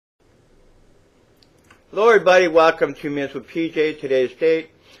Hello everybody, welcome to Minutes with PJ. Today's date,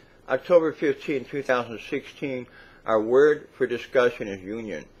 October 15, 2016. Our word for discussion is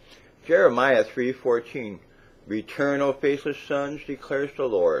union. Jeremiah 3:14. Return, O faithless sons, declares the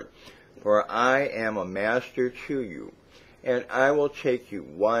Lord, for I am a master to you, and I will take you,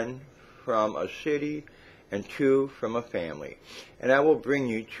 one from a city and two from a family, and I will bring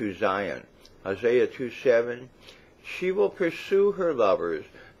you to Zion. Hosea 2:7. She will pursue her lovers,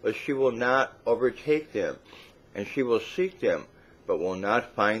 but she will not overtake them, and she will seek them, but will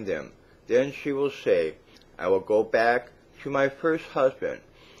not find them. Then she will say, I will go back to my first husband,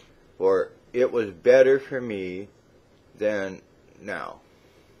 for it was better for me than now.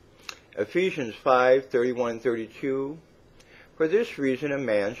 Ephesians 5:31-32. For this reason a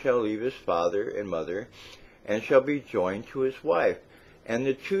man shall leave his father and mother, and shall be joined to his wife, and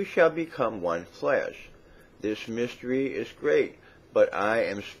the two shall become one flesh. This mystery is great, but I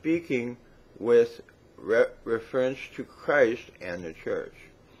am speaking with reference to Christ and the church.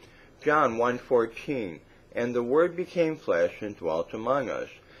 John 1:14. And the Word became flesh and dwelt among us,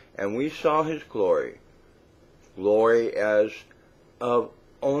 and we saw his glory, glory as of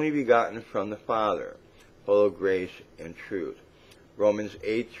only begotten from the Father, full of grace and truth. Romans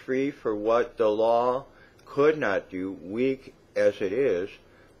 8:3. For what the law could not do, weak as it is,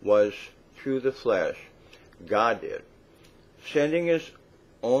 was through the flesh, God did, sending his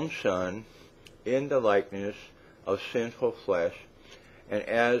own Son in the likeness of sinful flesh, and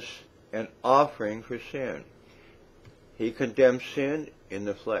as an offering for sin. He condemned sin in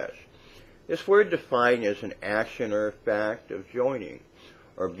the flesh. This word defined as an action or fact of joining,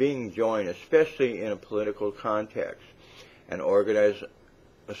 or being joined, especially in a political context. An organized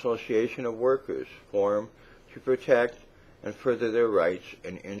association of workers formed to protect and further their rights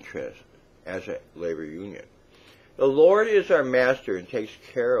and interests as a labor union. The Lord is our master and takes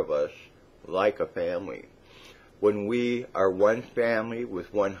care of us like a family. When we are one family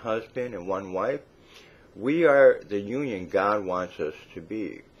with one husband and one wife, we are the union God wants us to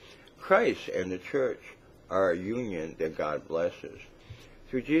be. Christ and the church are a union that God blesses.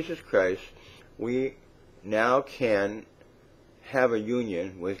 Through Jesus Christ, we now can have a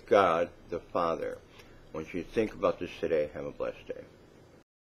union with God the Father. I want you to think about this today. Have a blessed day.